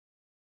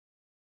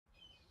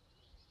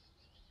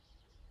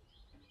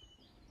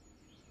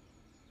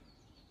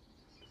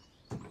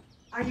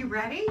Are you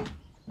ready?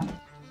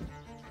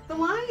 The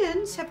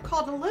Lions have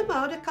called a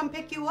limo to come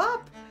pick you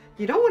up.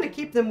 You don't want to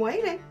keep them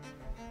waiting.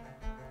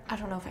 I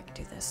don't know if I could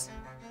do this.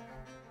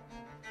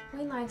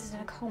 Wayne Lyons is in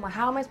a coma.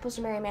 How am I supposed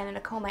to marry a man in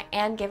a coma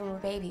and give him a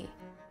baby?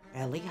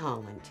 Ellie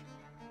Holland,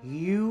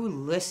 you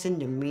listen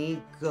to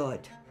me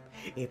good.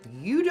 If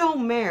you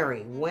don't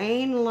marry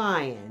Wayne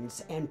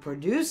Lyons and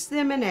produce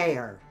them an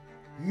heir,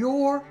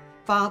 your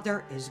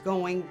father is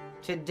going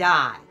to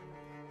die.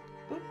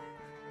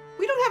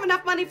 We don't have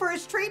enough money for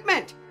his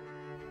treatment.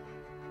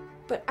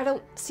 But I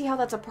don't see how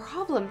that's a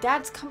problem.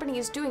 Dad's company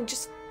is doing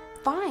just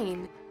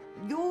fine.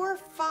 Your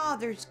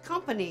father's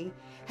company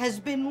has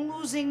been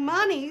losing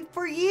money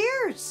for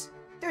years.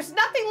 There's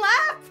nothing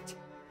left.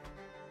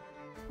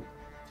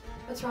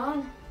 What's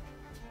wrong?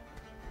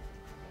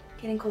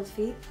 Getting cold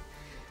feet?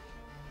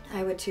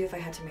 I would too if I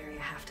had to marry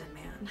a half-dead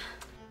man.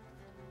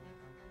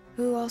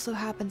 Who also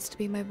happens to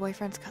be my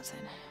boyfriend's cousin.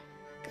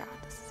 God,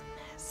 this is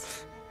a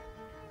mess.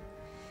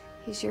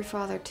 He's your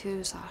father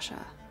too,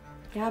 Sasha.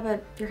 Yeah,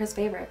 but you're his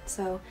favorite,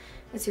 so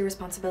it's your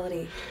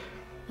responsibility.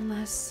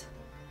 Unless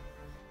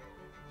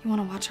you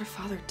want to watch our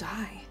father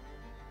die.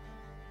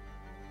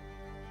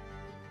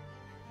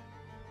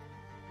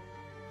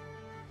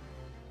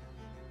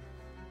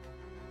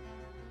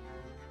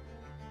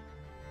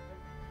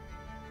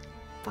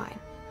 Fine.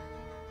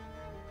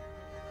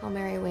 I'll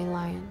marry Wayne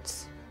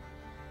Lyons.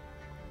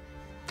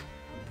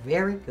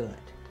 Very good.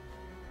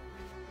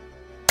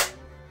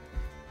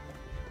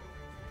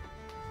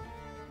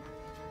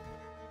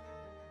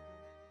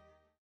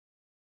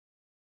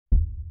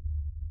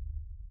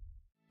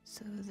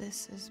 So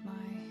this is my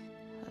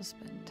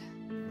husband.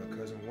 My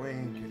cousin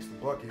Wayne kicks the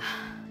bucket.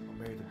 I'll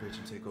marry the bitch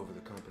and take over the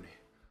company.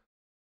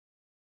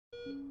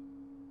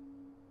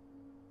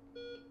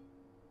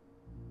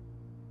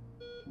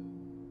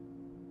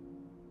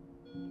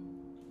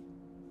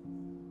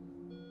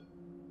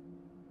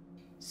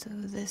 So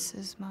this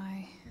is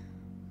my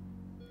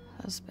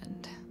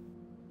husband.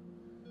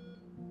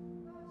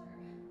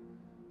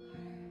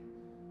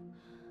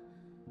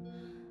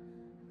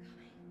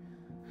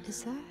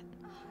 Is that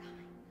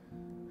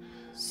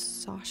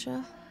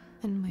Sasha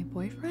and my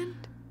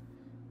boyfriend?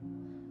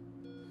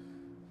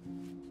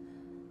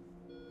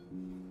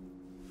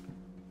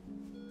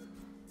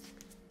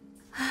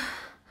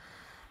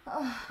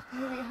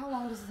 Baby, how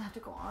long does this have to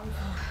go on for?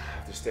 I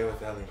have to stay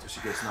with Ellie until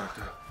she gets knocked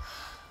up.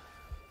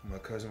 My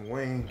cousin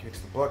Wayne kicks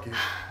the bucket.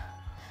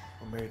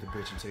 I'll marry the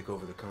bitch and take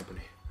over the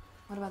company.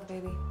 What about the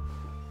baby?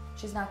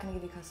 She's not gonna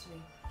give you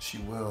custody. She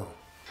will.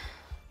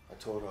 I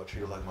told her I'll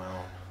treat her like my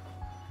own.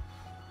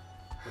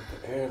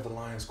 With the heir of the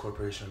Lions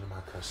Corporation under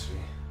my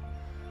custody,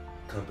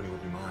 the company will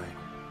be mine.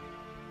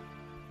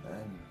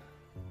 Then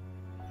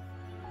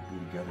we'll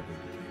be together,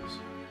 baby, please.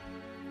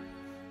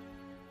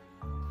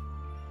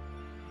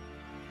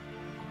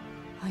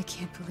 I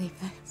can't believe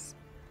this.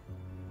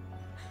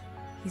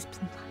 He's been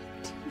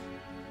lying to me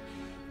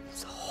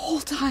this whole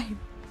time.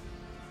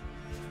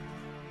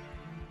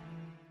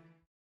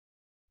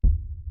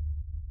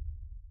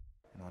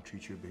 And I'll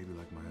treat your baby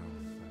like my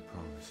own, I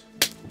promise.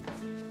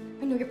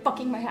 I know you're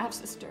fucking my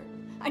half-sister.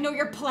 I know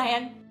your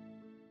plan.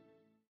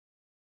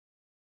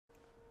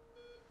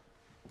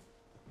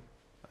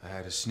 I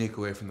had to sneak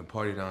away from the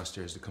party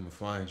downstairs to come and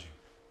find you.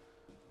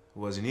 It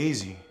wasn't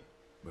easy,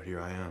 but here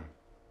I am.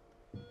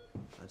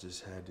 I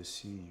just had to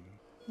see you.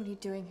 What are you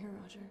doing here,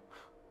 Roger?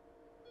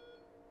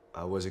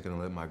 I wasn't gonna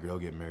let my girl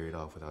get married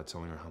off without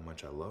telling her how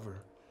much I love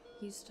her.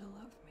 You still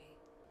love me.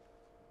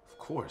 Of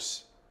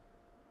course.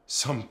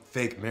 Some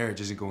fake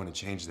marriage isn't going to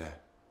change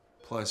that.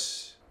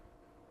 Plus,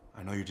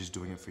 I know you're just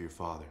doing it for your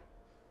father.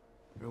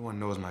 Everyone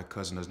knows my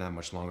cousin doesn't have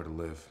much longer to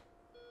live.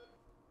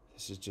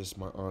 This is just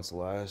my aunt's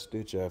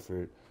last-ditch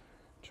effort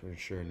to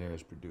ensure an heir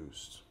is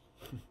produced.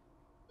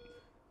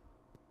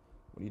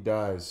 When he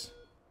dies,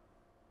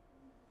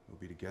 we'll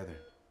be together.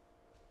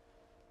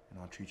 And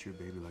I'll treat your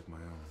baby like my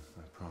own,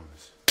 I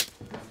promise.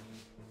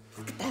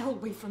 Get the hell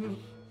away from me.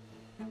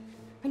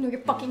 I know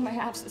you're fucking my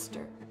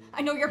half-sister.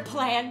 I know your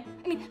plan.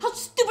 I mean, how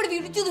stupid of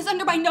you to do this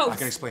under my nose. I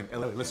can explain.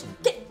 Ellie, listen.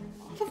 Get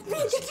off of me.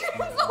 Get your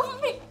hands off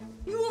of me.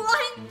 You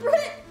lying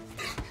Brit.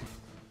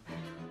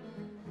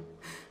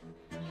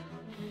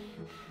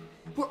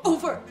 We're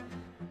over.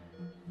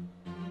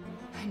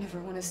 I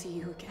never want to see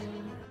you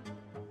again.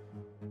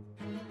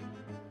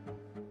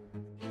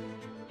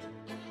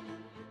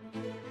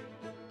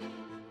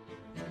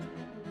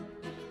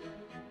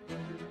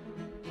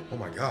 Oh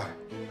my God.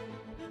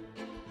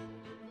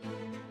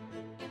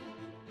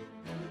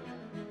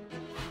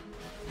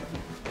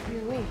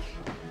 You're weak.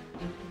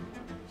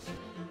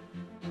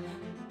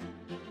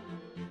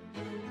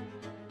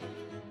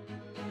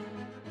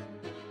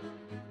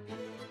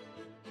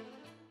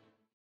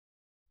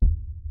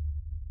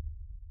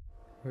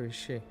 Where is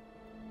she?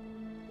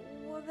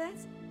 Well,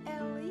 that's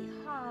Ellie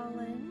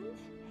Holland,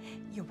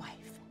 your wife.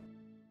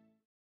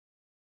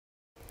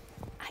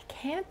 I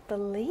can't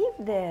believe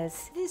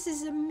this. This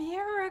is a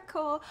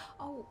miracle.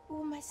 Oh,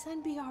 will my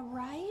son be all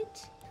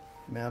right?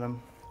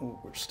 Madam,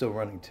 we're still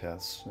running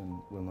tests and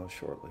we'll know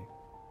shortly.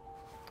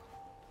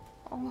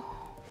 Oh,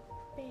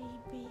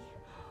 baby.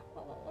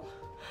 Oh,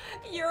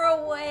 you're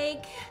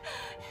awake.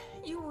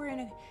 You were in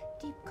a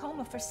deep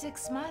coma for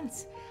 6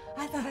 months.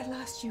 I thought I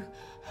lost you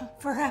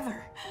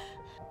forever.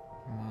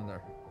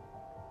 Mother,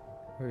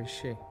 who is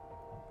she?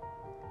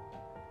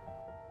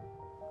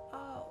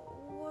 Oh,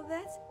 well,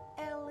 that's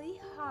Ellie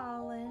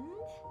Holland,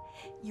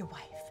 your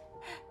wife.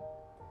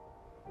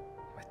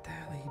 What the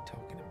hell are you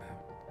talking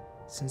about?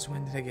 Since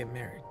when did I get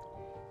married?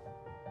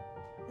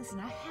 Listen,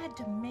 I had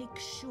to make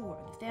sure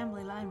the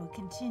family line would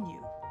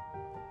continue.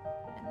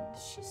 And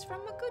she's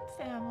from a good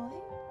family.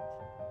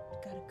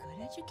 Got a good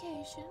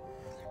education.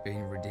 You're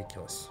being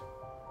ridiculous.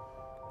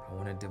 I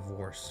want a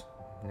divorce.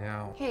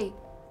 Now. Hey,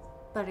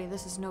 buddy,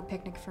 this is no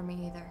picnic for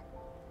me either.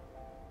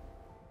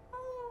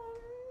 Oh,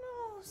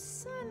 no,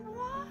 son,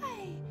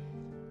 why?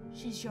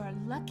 She's your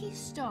lucky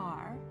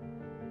star.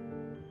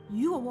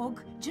 You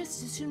awoke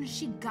just as soon as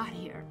she got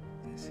here.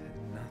 This had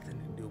nothing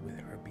to do with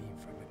her being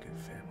from a good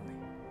family.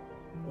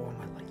 Or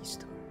my lucky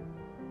star.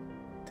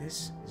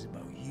 This is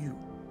about you.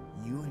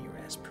 You and your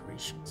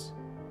aspirations.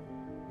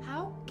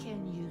 How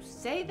can you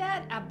say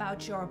that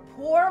about your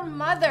poor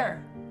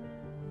mother?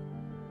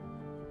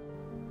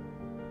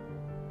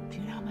 Do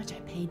you know how much I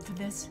paid for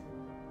this?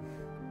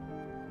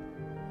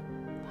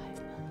 $5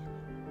 million.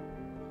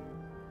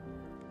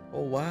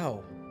 Oh,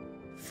 wow.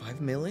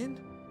 5 million?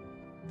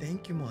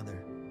 Thank you, Mother.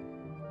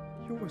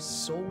 You were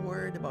so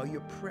worried about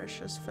your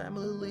precious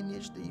family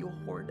lineage that you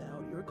hoard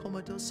out your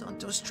comatose son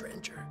to a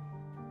stranger.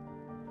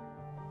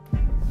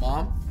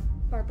 Mom?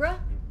 Barbara?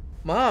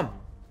 Mom!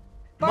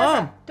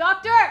 Barbara, Mom!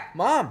 Doctor!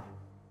 Mom!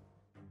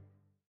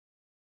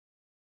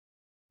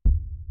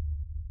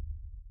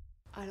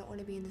 I don't want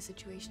to be in this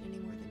situation any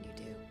more than you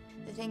do.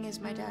 The thing is,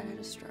 my dad had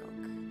a stroke,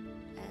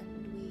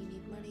 and we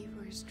need money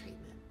for his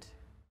treatment.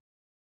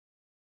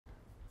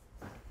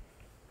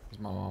 Is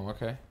my mom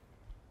okay?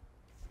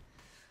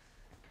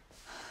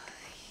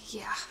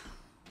 Yeah.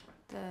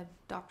 The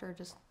doctor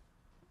just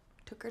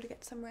took her to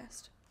get some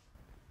rest.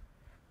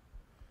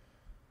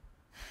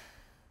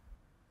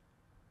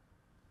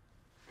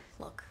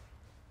 Look.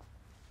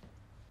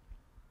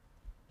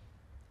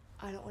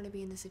 I don't want to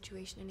be in this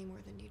situation any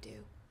more than you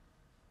do.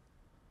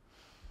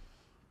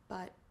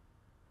 But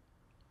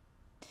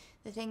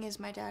the thing is,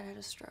 my dad had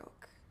a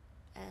stroke,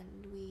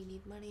 and we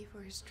need money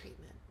for his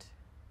treatment.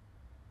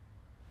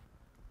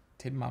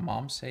 Did my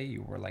mom say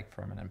you were like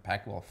from an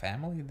impeccable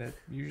family? That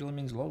usually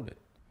means loaded.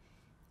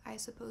 I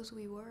suppose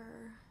we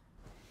were,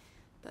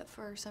 but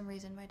for some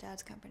reason my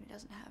dad's company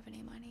doesn't have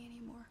any money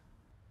anymore.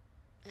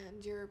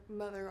 And your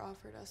mother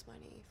offered us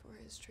money for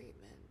his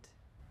treatment.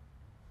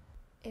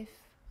 If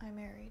I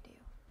married you.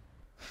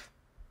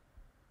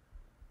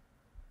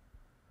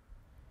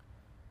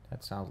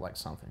 That sounds like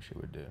something she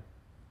would do.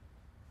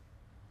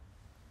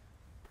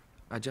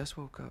 I just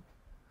woke up.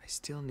 I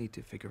still need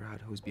to figure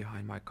out who's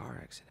behind my car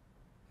accident.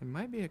 It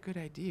might be a good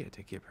idea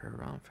to keep her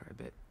around for a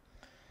bit.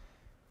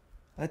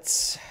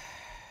 Let's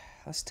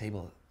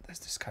table this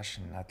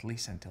discussion at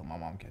least until my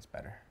mom gets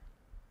better.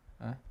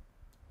 Huh?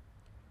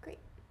 Great.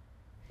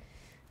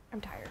 I'm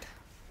tired.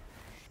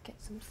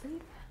 Get some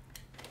sleep.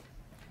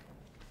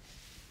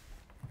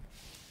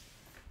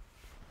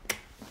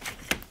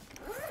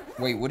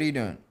 Wait, what are you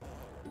doing?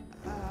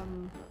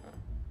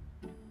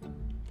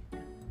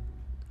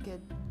 Get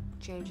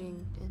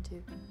changing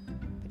into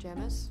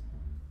pajamas.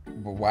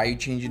 But why are you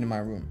changing in my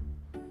room?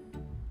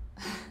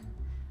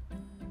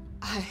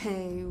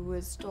 I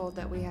was told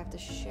that we have to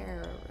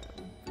share a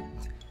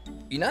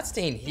room. You're not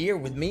staying here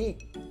with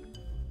me.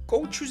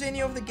 Go choose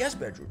any of the guest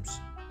bedrooms.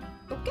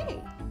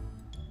 Okay.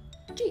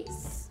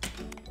 Jeez.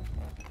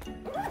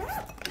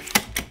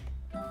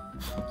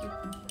 You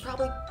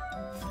probably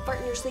fart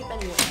in your sleep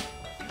anyway.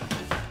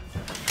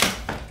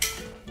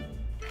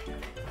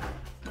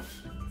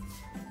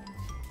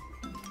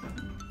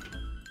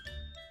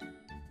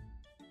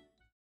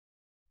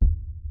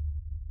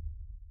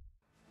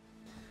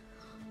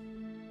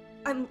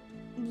 I'm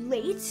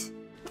late?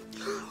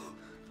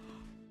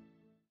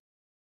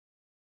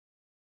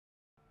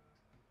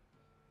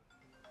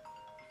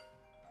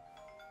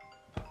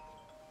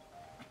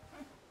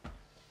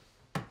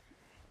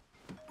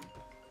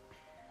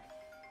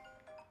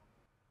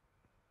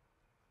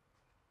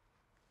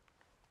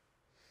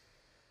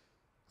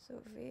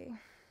 Sophie.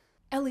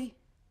 Ellie,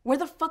 where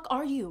the fuck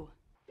are you?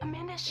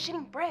 Amanda's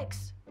shitting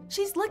bricks.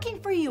 She's looking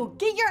for you.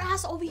 Get your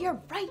ass over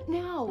here right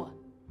now.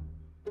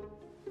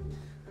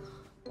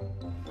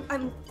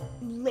 I'm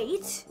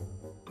late?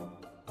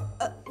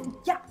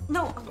 Yeah,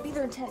 no, I'll be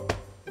there in 10.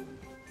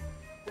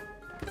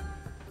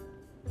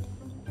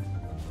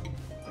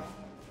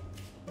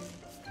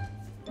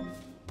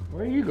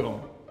 Where are you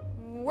going?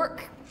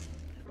 Work.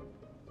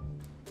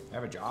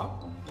 Have a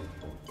job?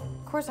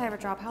 Of course I have a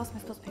job. How else am I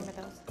supposed to pay my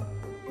bills?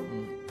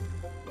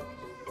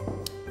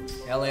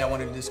 Ellie, I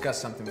wanted to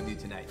discuss something with you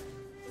tonight.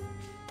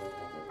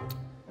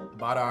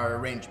 About our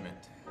arrangement.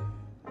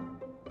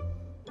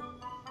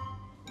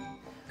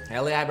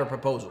 Ellie, I have a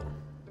proposal.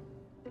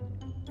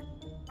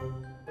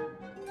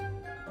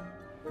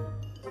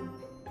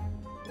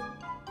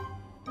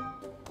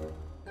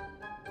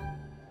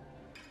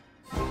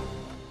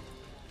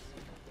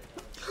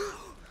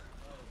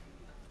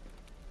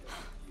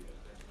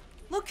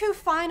 who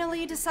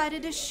finally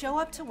decided to show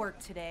up to work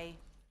today.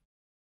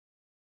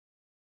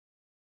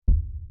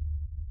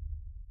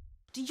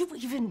 Do you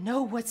even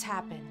know what's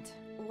happened?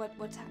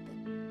 What's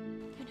happened?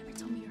 You never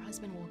told me your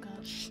husband woke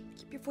up. Shh,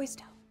 keep your voice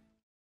down.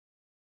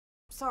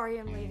 Sorry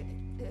I'm late.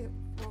 It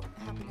won't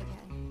happen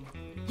again.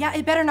 Yeah,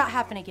 it better not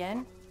happen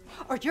again,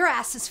 or your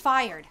ass is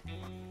fired.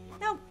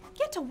 Now,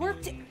 get to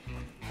work.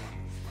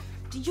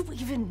 Do you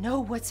even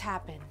know what's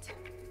happened?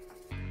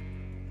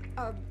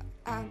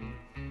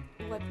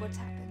 What's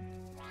happened?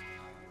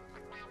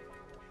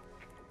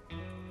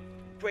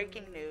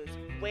 Breaking news.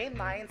 Wayne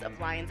Lyons of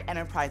Lyons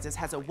Enterprises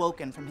has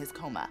awoken from his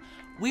coma.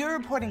 We are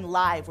reporting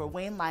live where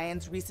Wayne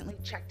Lyons recently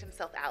checked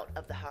himself out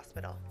of the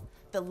hospital.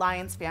 The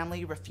Lyons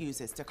family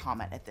refuses to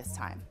comment at this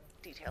time.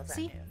 Details at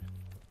noon.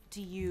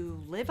 Do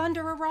you live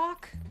under a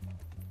rock?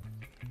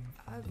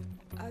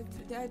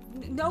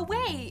 No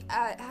way!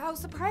 How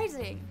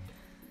surprising!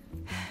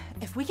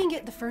 If we can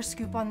get the first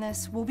scoop on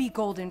this, we'll be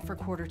golden for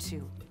quarter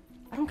 2.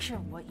 I don't care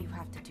what you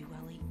have to do,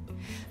 Ellie.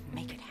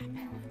 Make it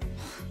happen.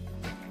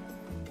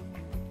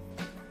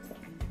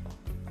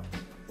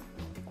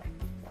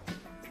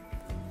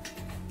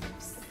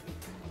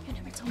 You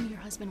never told me your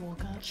husband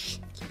woke up. Shh,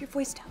 keep your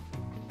voice down.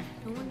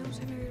 No one knows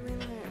I married Wayne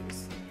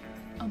Lyons.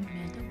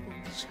 Amanda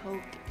will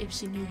choke if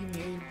she knew you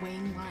married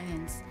Wayne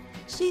Lyons.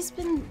 She's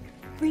been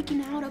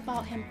freaking out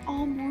about him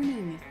all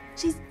morning.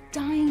 She's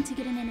dying to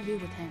get an interview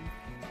with him.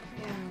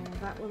 Yeah,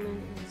 that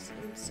woman is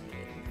insane.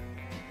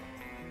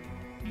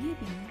 Maybe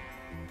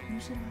you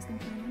should ask him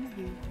for an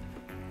interview.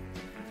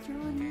 After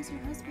all, he is your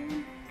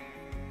husband.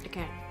 I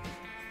can't.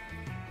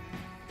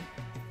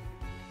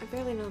 I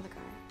barely know the guy.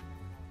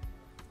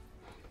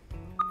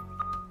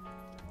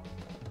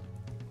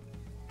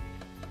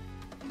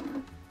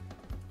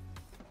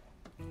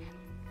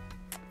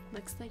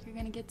 Looks like you're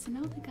gonna get to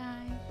know the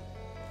guy.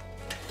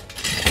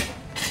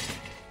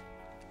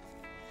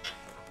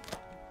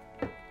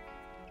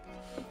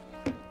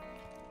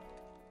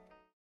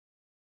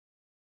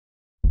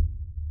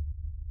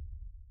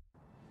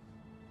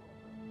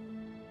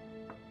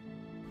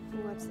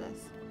 What's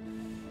this?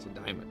 It's a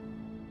diamond.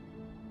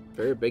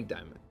 Very big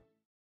diamond.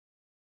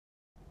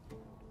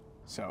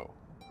 So,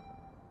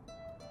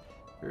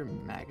 you're a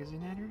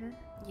magazine editor?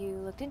 You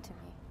looked into me.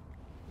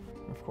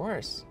 Of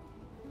course.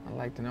 I'd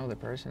like to know the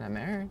person I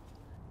married.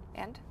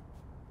 And?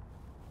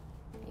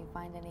 You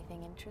find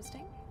anything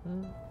interesting?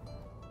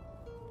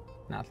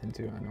 Nothing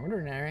too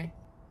unordinary.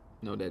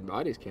 No dead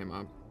bodies came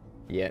up.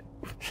 Yet.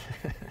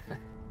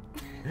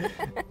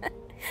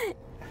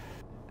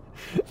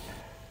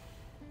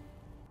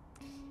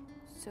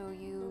 So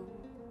you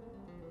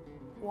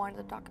wanted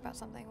to talk about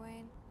something,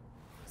 Wayne?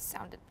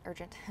 Sounded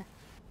urgent.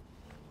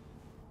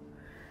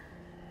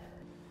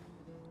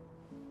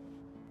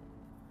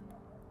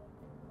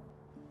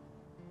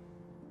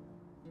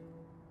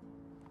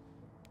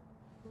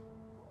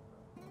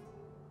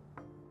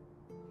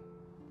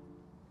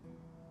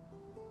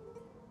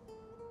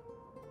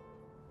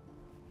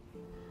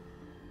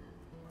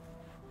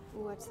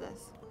 What's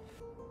this?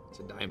 It's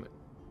a diamond.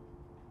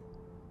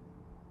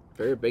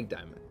 Very big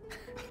diamond.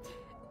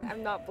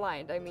 I'm not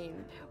blind. I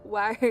mean,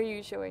 why are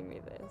you showing me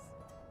this?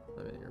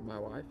 I mean, you're my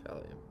wife,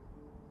 Ellie.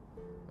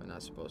 Am I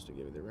not supposed to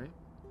give you the ring?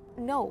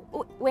 No,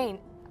 Wayne.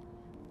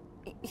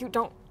 You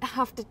don't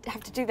have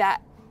to do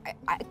that.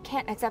 I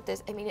can't accept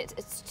this. I mean,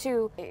 it's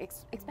too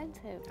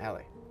expensive.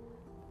 Ellie,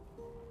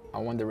 I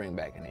want the ring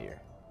back in a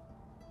year.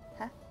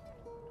 Huh?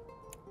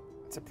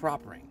 It's a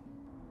prop ring.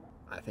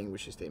 I think we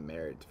should stay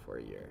married for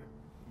a year.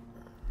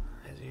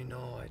 As you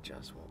know, I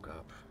just woke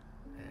up,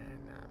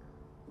 and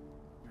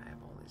I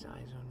have all these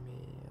eyes on me,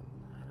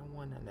 and I don't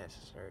want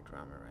unnecessary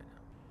drama right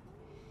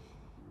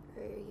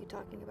now. Are you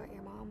talking about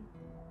your mom?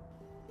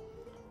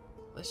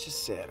 Let's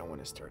just say I don't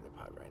want to stir the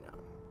pot right now.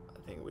 I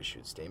think we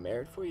should stay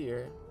married for a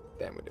year,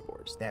 then we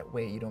divorce. That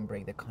way you don't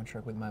break the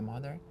contract with my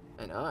mother.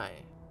 And I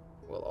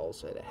will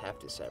also get a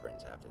hefty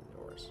severance after the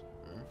divorce.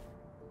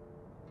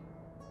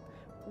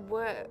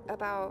 What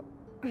about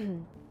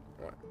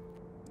What?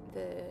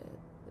 the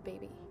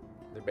baby?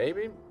 The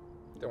baby?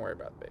 Don't worry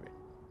about the baby.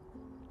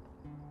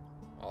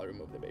 I'll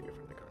remove the baby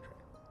from the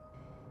contract.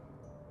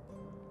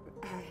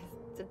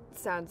 It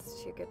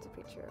sounds too good to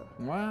be true.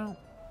 Well,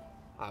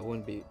 I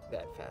wouldn't be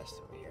that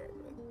fast over here,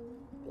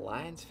 but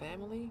Lion's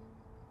family?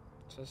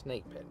 It's a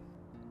snake pit.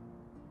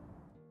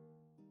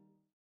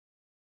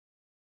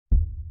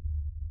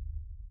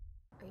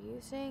 Are you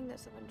saying that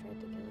someone tried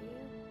to kill you?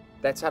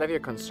 That's out of your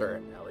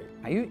concern, Ellie.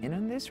 Are you in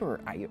on this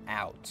or are you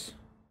out?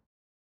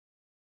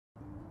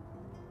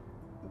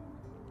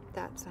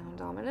 That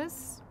sounds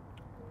ominous.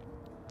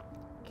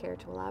 Care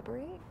to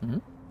elaborate? Mm-hmm.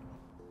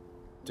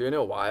 Do you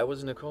know why I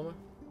was in a coma?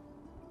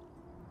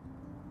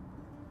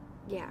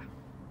 Yeah.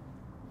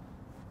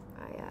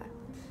 I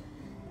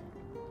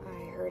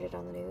heard it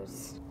on the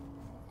news.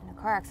 In a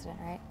car accident,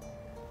 right?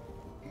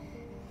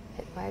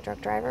 Hit by a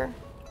drunk driver?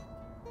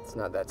 It's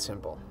not that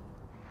simple.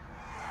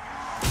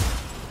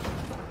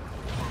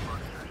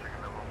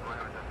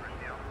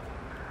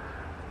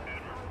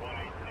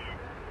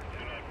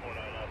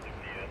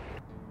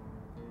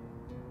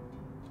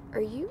 Are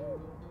Are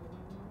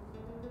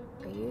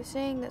you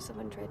saying that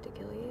someone tried to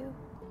kill you?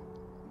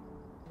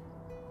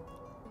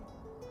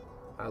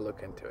 I'll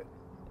look into it.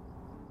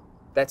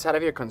 That's out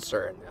of your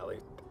concern, Ellie.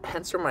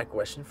 Answer my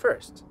question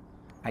first.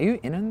 Are you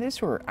in on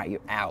this or are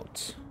you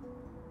out?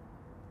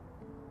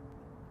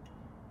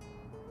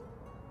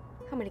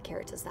 How many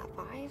carats is that?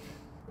 5?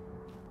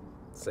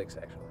 6,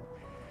 actually.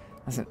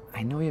 Listen,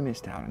 I know you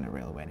missed out on a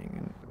real wedding,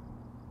 and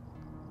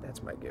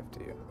that's my gift to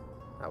you.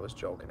 I was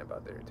joking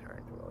about the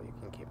return. Well, you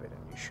can keep it,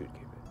 and you should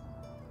keep it.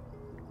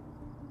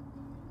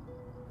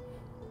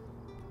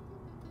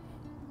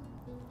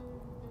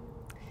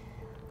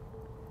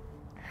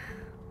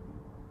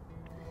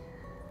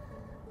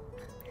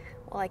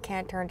 Well, I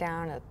can't turn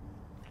down a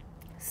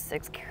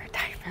 6-carat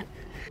diamond.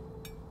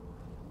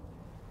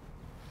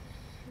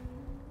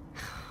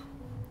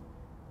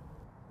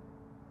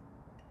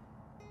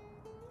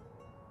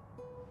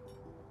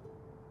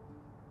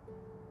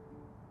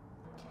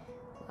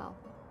 Well,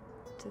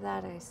 to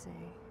that I say,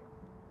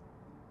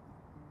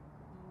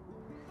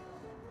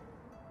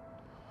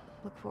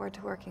 look forward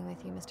to working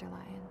with you, Mr.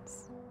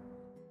 Lyons.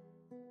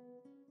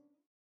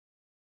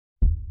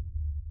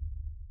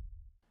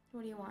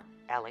 What do you want?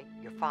 Ellie,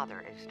 your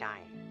father is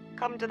dying.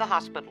 Come to the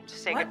hospital to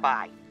say What?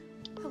 goodbye.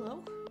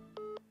 Hello?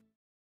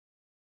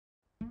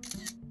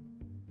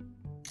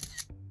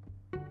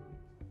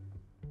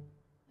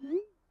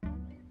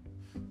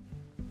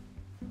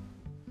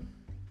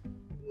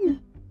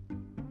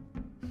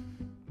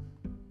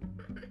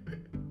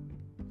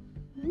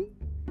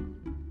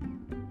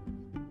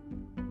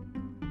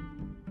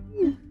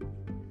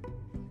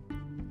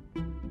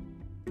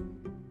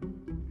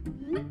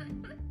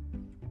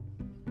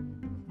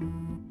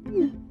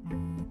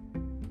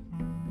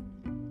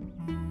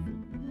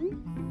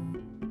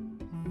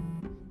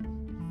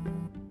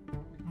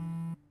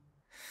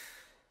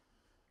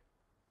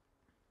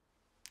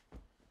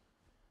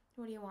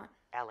 What do you want?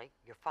 Ellie,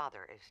 your father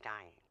is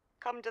dying.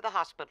 Come to the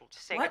hospital to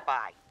say What?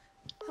 goodbye.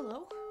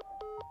 Hello?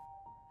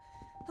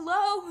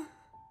 Hello?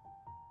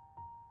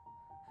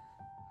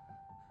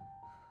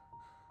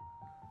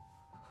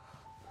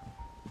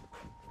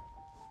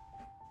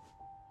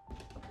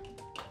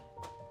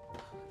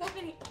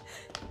 Bethany!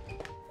 He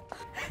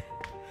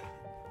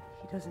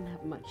doesn't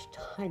have much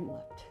time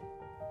left.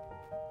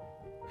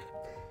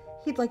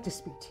 He'd like to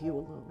speak to you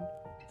alone.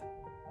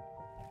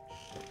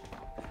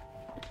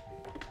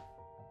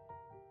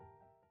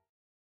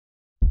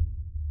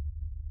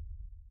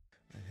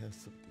 I have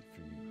something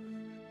for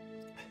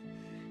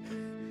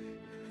you.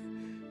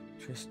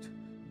 Trust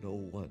no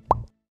one.